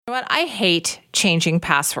But I hate changing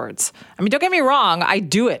passwords. I mean, don't get me wrong. I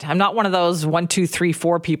do it. I'm not one of those 1, 2, 3,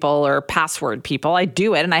 4 people or password people. I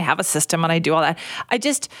do it and I have a system and I do all that.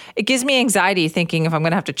 It gives me anxiety thinking if I'm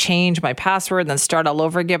going to have to change my password and then start all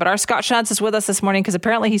over again. But our Scott Shantz is with us this morning because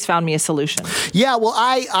apparently he's found me a solution. Yeah, well,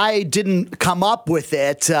 I didn't come up with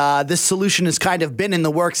it. This solution has kind of been in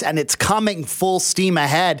the works and it's coming full steam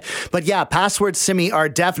ahead. But yeah, passwords, Simi, are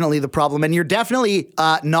definitely the problem. And you're definitely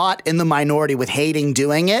not in the minority with hating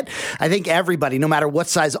doing it. I think everybody, no matter what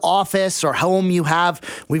size office or home you have,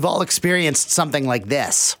 we've all experienced something like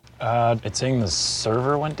this. It's saying the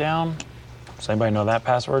server went down. Does anybody know that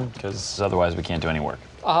password? Because otherwise we can't do any work.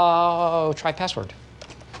 Try password.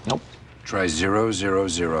 Nope. Try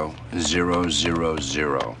 00000.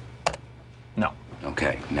 No.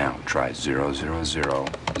 Okay, now try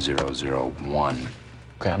 000001.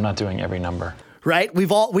 Okay, I'm not doing every number. Right? We've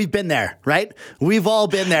been there, right? We've all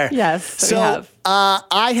been there. Yes, we have.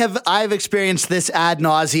 I've experienced this ad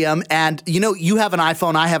nauseum, and you have an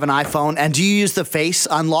iPhone, I have an iPhone, and do you use the Face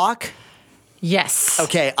Unlock? Yes.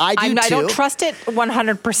 Okay, I do too. I don't trust it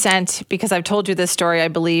 100% because I've told you this story, I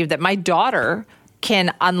believe, that my daughter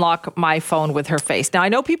can unlock my phone with her face. Now, I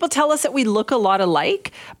know people tell us that we look a lot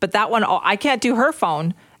alike, but that one, I can't do her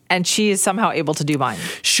phone. And she is somehow able to do mine.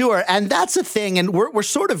 Sure, and that's a thing, and we're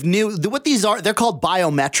sort of new. What these are, they're called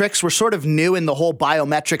biometrics. We're sort of new in the whole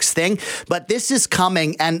biometrics thing, but this is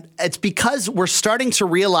coming, and it's because we're starting to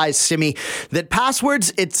realize, Simi, that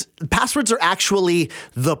passwords are actually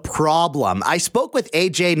the problem. I spoke with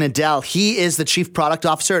AJ Nadell. He is the chief product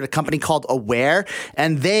officer at a company called Aware,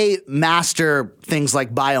 and they master things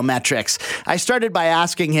like biometrics. I started by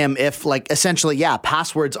asking him if, essentially,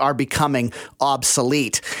 passwords are becoming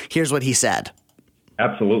obsolete. Here's what he said.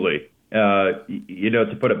 Absolutely.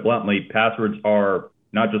 To put it bluntly, passwords are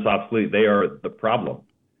not just obsolete, they are the problem.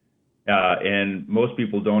 And most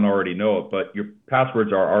people don't already know it, but your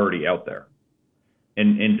passwords are already out there.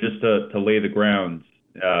 And just to lay the grounds,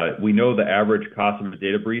 we know the average cost of a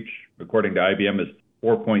data breach, according to IBM, is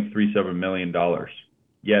 $4.37 million.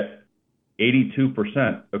 Yet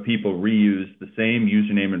 82% of people reuse the same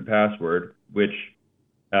username and password, which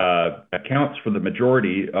accounts for the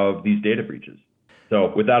majority of these data breaches.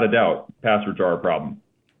 So without a doubt, passwords are a problem.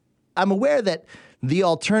 I'm aware that the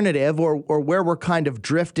alternative or where we're kind of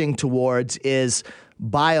drifting towards is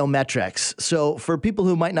biometrics. So for people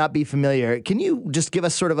who might not be familiar, can you just give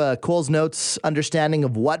us sort of a Coles Notes understanding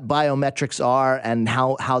of what biometrics are and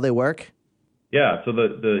how they work? Yeah, so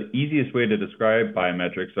the easiest way to describe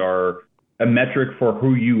biometrics are a metric for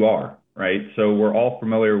who you are. Right. So we're all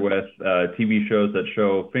familiar with TV shows that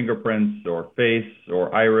show fingerprints or face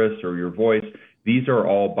or iris or your voice. These are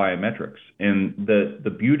all biometrics. And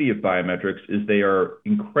the beauty of biometrics is they are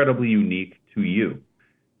incredibly unique to you,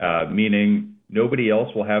 meaning nobody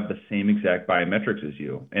else will have the same exact biometrics as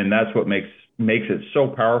you. And that's what makes it so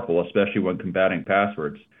powerful, especially when combating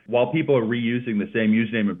passwords. While people are reusing the same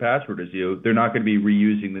username and password as you, they're not going to be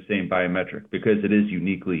reusing the same biometric because it is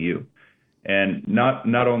uniquely you. And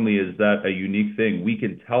not only is that a unique thing, we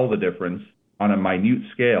can tell the difference on a minute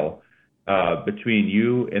scale between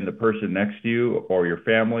you and the person next to you or your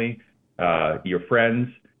family, your friends,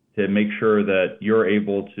 to make sure that you're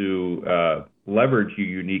able to leverage your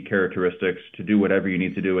unique characteristics to do whatever you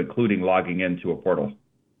need to do, including logging into a portal.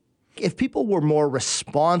 If people were more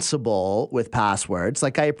responsible with passwords,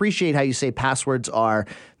 I appreciate how you say passwords are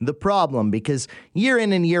the problem, because year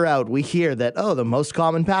in and year out, we hear that, the most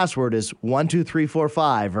common password is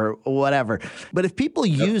 12345 or whatever. But if people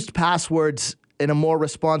used passwords in a more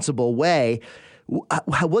responsible way,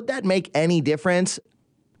 would that make any difference?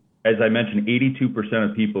 As I mentioned, 82%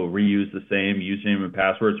 of people reuse the same username and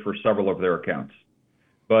passwords for several of their accounts.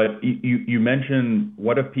 But you mentioned,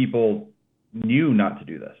 what if people knew not to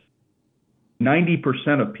do this?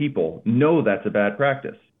 90% of people know that's a bad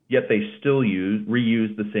practice, yet they still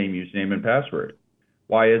reuse the same username and password.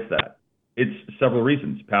 Why is that? It's several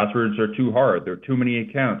reasons. Passwords are too hard. There are too many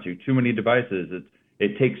accounts. There are too many devices.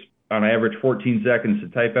 It takes, on average, 14 seconds to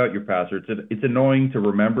type out your password. It's annoying to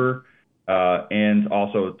remember and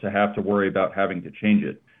also to have to worry about having to change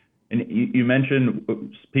it. And you mentioned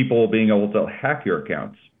people being able to hack your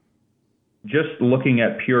accounts. Just looking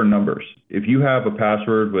at pure numbers, if you have a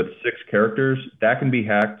password with 6 characters, that can be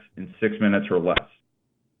hacked in 6 minutes or less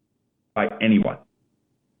by anyone.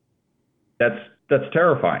 That's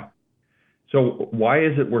terrifying. So why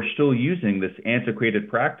is it we're still using this antiquated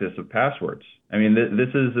practice of passwords? I mean, this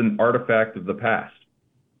is an artifact of the past.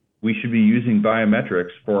 We should be using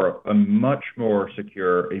biometrics for a much more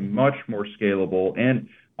secure, a much more scalable, and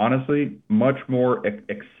honestly, much more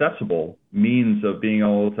accessible means of being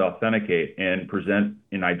able to authenticate and present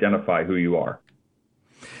and identify who you are.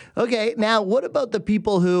 Okay, now what about the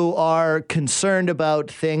people who are concerned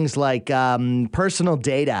about things like personal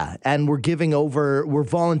data, and we're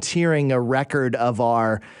volunteering a record of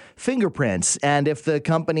our fingerprints, and if the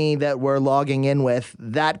company that we're logging in with,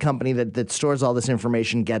 that company that stores all this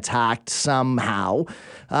information, gets hacked somehow,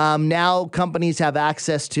 now companies have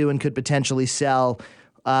access to and could potentially sell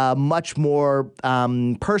much more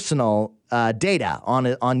personal data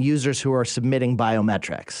on users who are submitting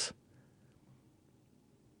biometrics.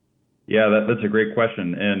 Yeah, that's a great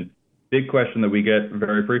question, and big question that we get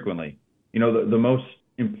very frequently. You know, the most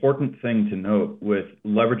important thing to note with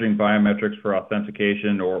leveraging biometrics for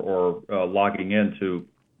authentication or logging into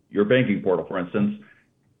your banking portal, for instance,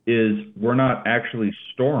 is we're not actually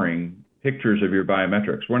storing pictures of your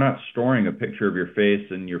biometrics. We're not storing a picture of your face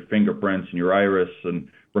and your fingerprints and your iris and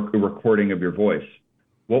recording of your voice.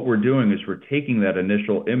 What we're doing is we're taking that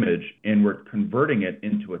initial image and we're converting it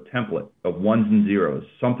into a template of ones and zeros,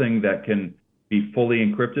 something that can be fully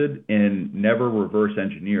encrypted and never reverse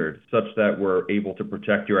engineered, such that we're able to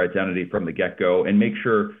protect your identity from the get-go and make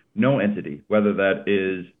sure no entity, whether that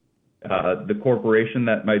is the corporation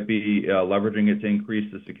that might be leveraging it to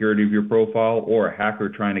increase the security of your profile, or a hacker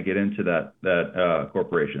trying to get into that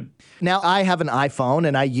corporation. Now, I have an iPhone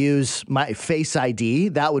and I use my Face ID.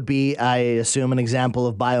 That would be, I assume, an example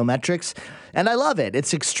of biometrics. And I love it.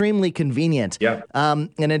 It's extremely convenient. Yeah. And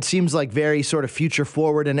it seems like very sort of future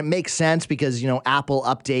forward. And it makes sense because, you know, Apple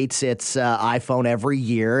updates its iPhone every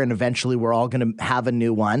year, and eventually we're all going to have a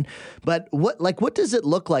new one. But what does it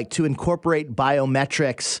look like to incorporate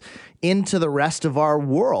biometrics into the rest of our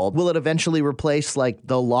world? Will it eventually replace like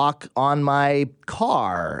the lock on my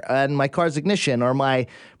car and my car's ignition, or my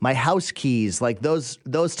house keys, like those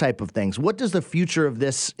type of things? What does the future of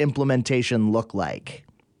this implementation look like?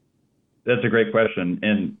 That's a great question.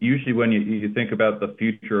 And usually when you think about the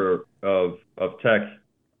future of tech,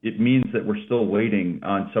 it means that we're still waiting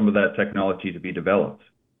on some of that technology to be developed.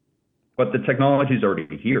 But the technology is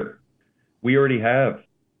already here. We already have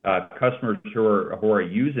customers who are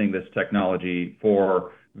using this technology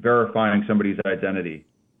for verifying somebody's identity,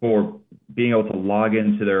 for being able to log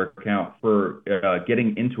into their account, for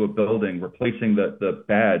getting into a building, replacing the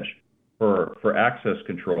badge for access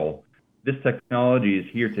control. This technology is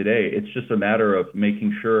here today. It's just a matter of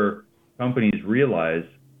making sure companies realize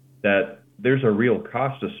that there's a real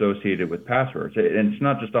cost associated with passwords. And it's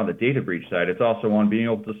not just on the data breach side, it's also on being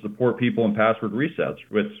able to support people in password resets,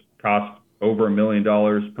 which cost over $1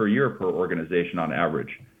 million per year per organization on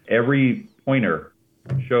average. Every pointer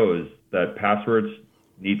shows that passwords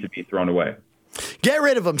need to be thrown away. Get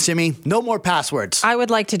rid of them, Simi. No more passwords. I would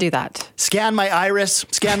like to do that. Scan my iris,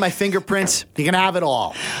 scan my fingerprints. You can have it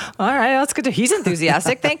all. All right, that's good. He's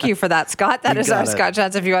enthusiastic. Thank you for that, Scott. That is our Scott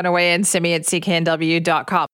Chats. If you want to weigh in, Simi at cknw.com.